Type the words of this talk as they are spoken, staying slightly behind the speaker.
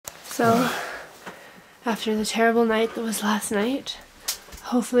So, after the terrible night that was last night,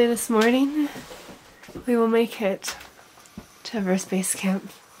 hopefully this morning we will make it to Everest Base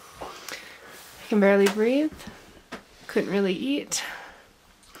Camp. I can barely breathe, couldn't really eat,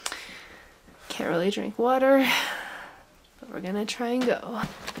 can't really drink water, but we're gonna try and go.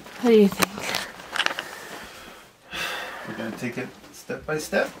 What do you think? We're gonna take it step by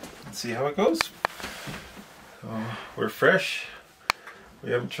step and see how it goes. So we're fresh. We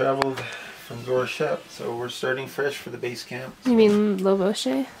haven't traveled from Gorak Shep, so we're starting fresh for the base camp. You mean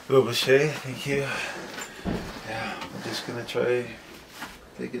Loboshe? Loboshe, thank you. Yeah, we're just gonna try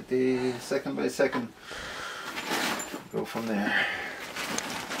take it day second by second. Go from there.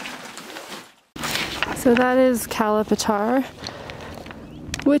 So that is Kala Pattar,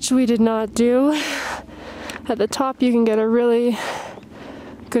 which we did not do. At the top you can get a really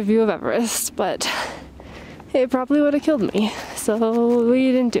good view of Everest, but it probably would have killed me, so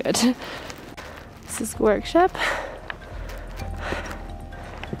we didn't do it. This is Gorak Shep,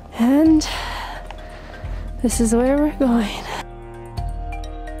 and this is where we're going.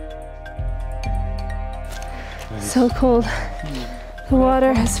 So cold. The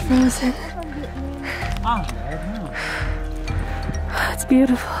water has frozen. It's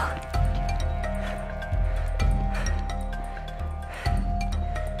beautiful.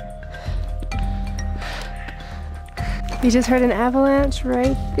 We just heard an avalanche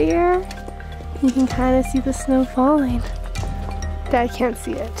right there. You can kind of see the snow falling. Dad can't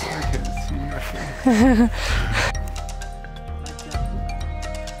see it. I can't see nothing.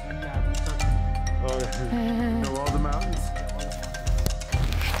 Know all the mountains.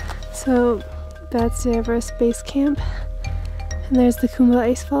 So that's the Everest Base Camp. And there's the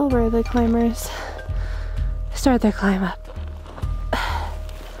Khumbutse icefall where the climbers start their climb up.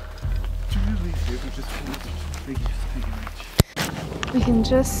 We can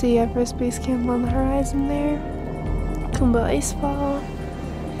just see Everest Base Camp on the horizon there. Khumbutse icefall.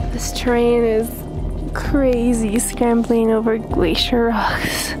 This terrain is crazy, scrambling over glacier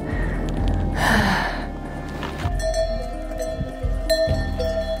rocks.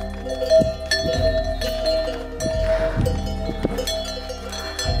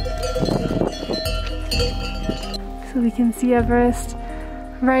 So we can see Everest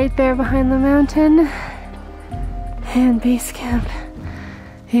right there behind the mountain, and base camp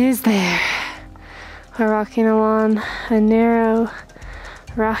is there. We're walking along a narrow,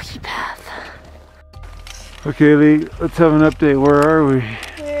 rocky path. Okay, Lee, let's have an update. Where are we?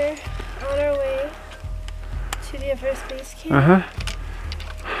 We're on our way to the Everest Base Camp.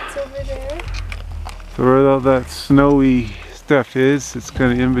 It's over there. So where all that snowy stuff is, it's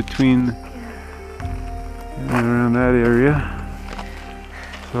kind of in between and around that area.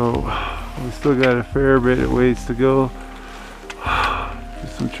 So we still got a fair bit of ways to go.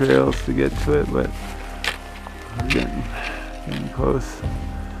 There's some trails to get to it, but we're getting close.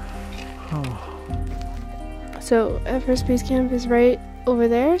 Oh. So Everest Base Camp is right over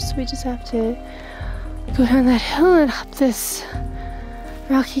there, so we just have to go down that hill and up this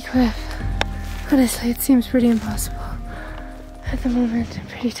rocky cliff. Honestly, it seems pretty impossible. At the moment, I'm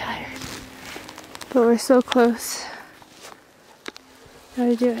pretty tired. But we're so close.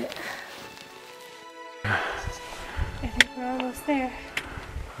 Gotta do it. I think we're almost there.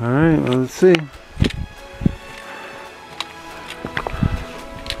 Alright, well, let's see.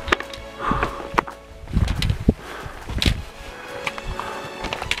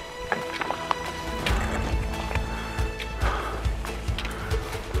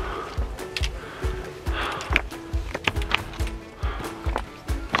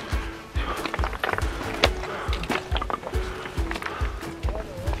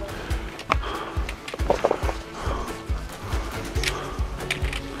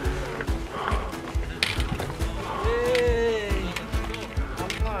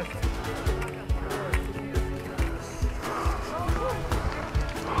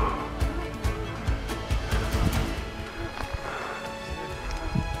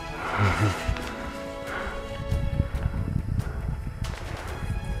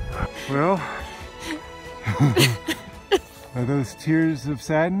 Well, are those tears of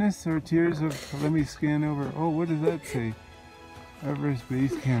sadness or tears of, let me scan over, oh, what does that say? Everest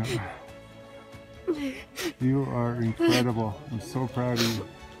Base Camp. You are incredible. I'm so proud of you.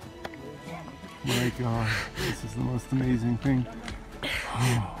 My God, this is the most amazing thing.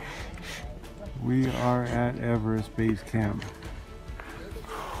 Oh, we are at Everest Base Camp.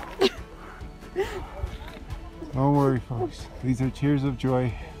 Don't worry, folks. These are tears of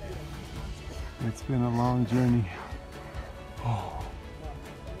joy. It's been a long journey. Oh,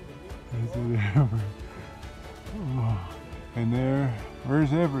 is it ever? Oh. And there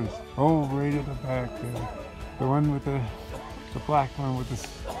Where's Everest? Oh, right at the back there. The one with the black one with the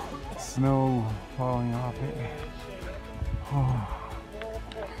snow falling off it. Oh,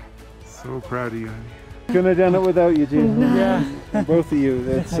 so proud of you, honey. Couldn't have done it without you, Jim. Yeah. Both of you.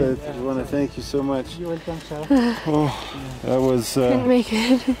 That's. I want to thank you so much. You're welcome, Shep. Oh, that was. Couldn't make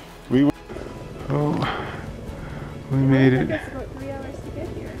it. We made it. It's about 3 hours to get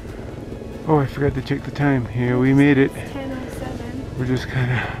here. Oh, I forgot to check the time. Yeah, we made it. 10:07. We're just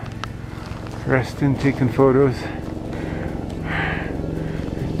kind of resting, taking photos.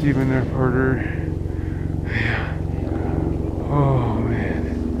 Even their porter. Yeah. Oh man.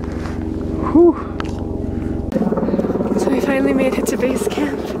 Whew. So we finally made it to base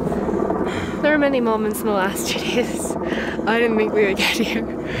camp. There were many moments in the last 2 days. I didn't think we would get here.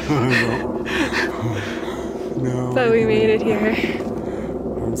 No. But we made it here.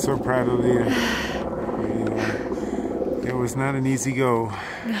 I'm so proud of you. It was not an easy go.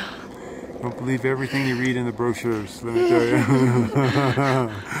 No. Don't believe everything you read in the brochures, let me tell you.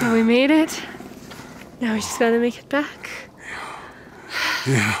 But we made it. Now we just gotta make it back.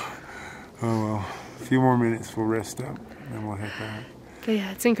 Yeah. Oh well. A few more minutes, we'll rest up, and we'll head back. But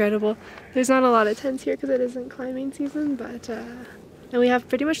yeah, it's incredible. There's not a lot of tents here because it isn't climbing season, but and we have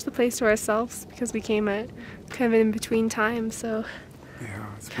pretty much the place to ourselves because we came at kind of in between time, so Yeah,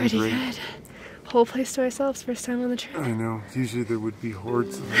 it's been pretty great. good. Whole place to ourselves, first time on the trip. I know. Usually there would be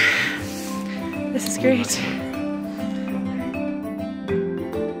hordes of This is great.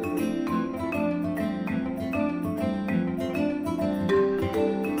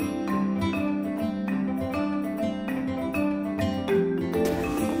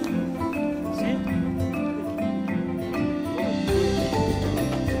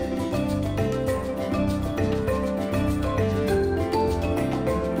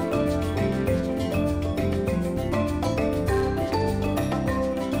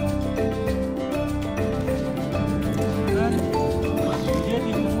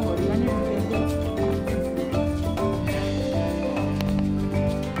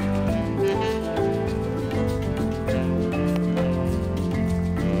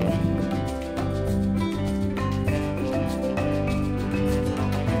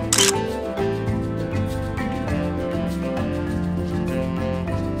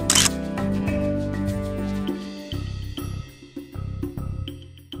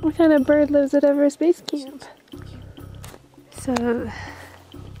 What kind of bird lives at Everest Base Camp? So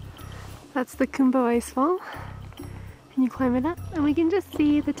that's the Khumbu Icefall. And you climb it up and we can just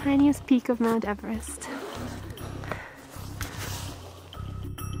see the tiniest peak of Mount Everest.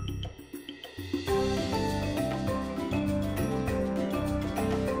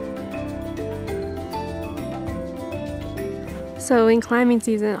 So in climbing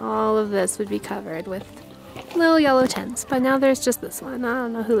season, all of this would be covered with little yellow tents, but now there's just this one. I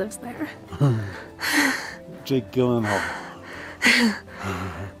don't know who lives there. Jake Gyllenhaal.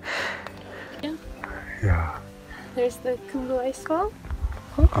 Yeah. There's the Khumbu Icefall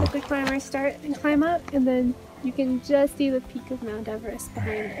that the climbers start and climb up, and then you can just see the peak of Mount Everest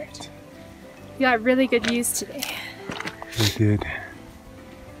behind it. We got really good views today. We did.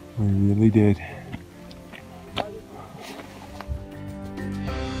 We really did.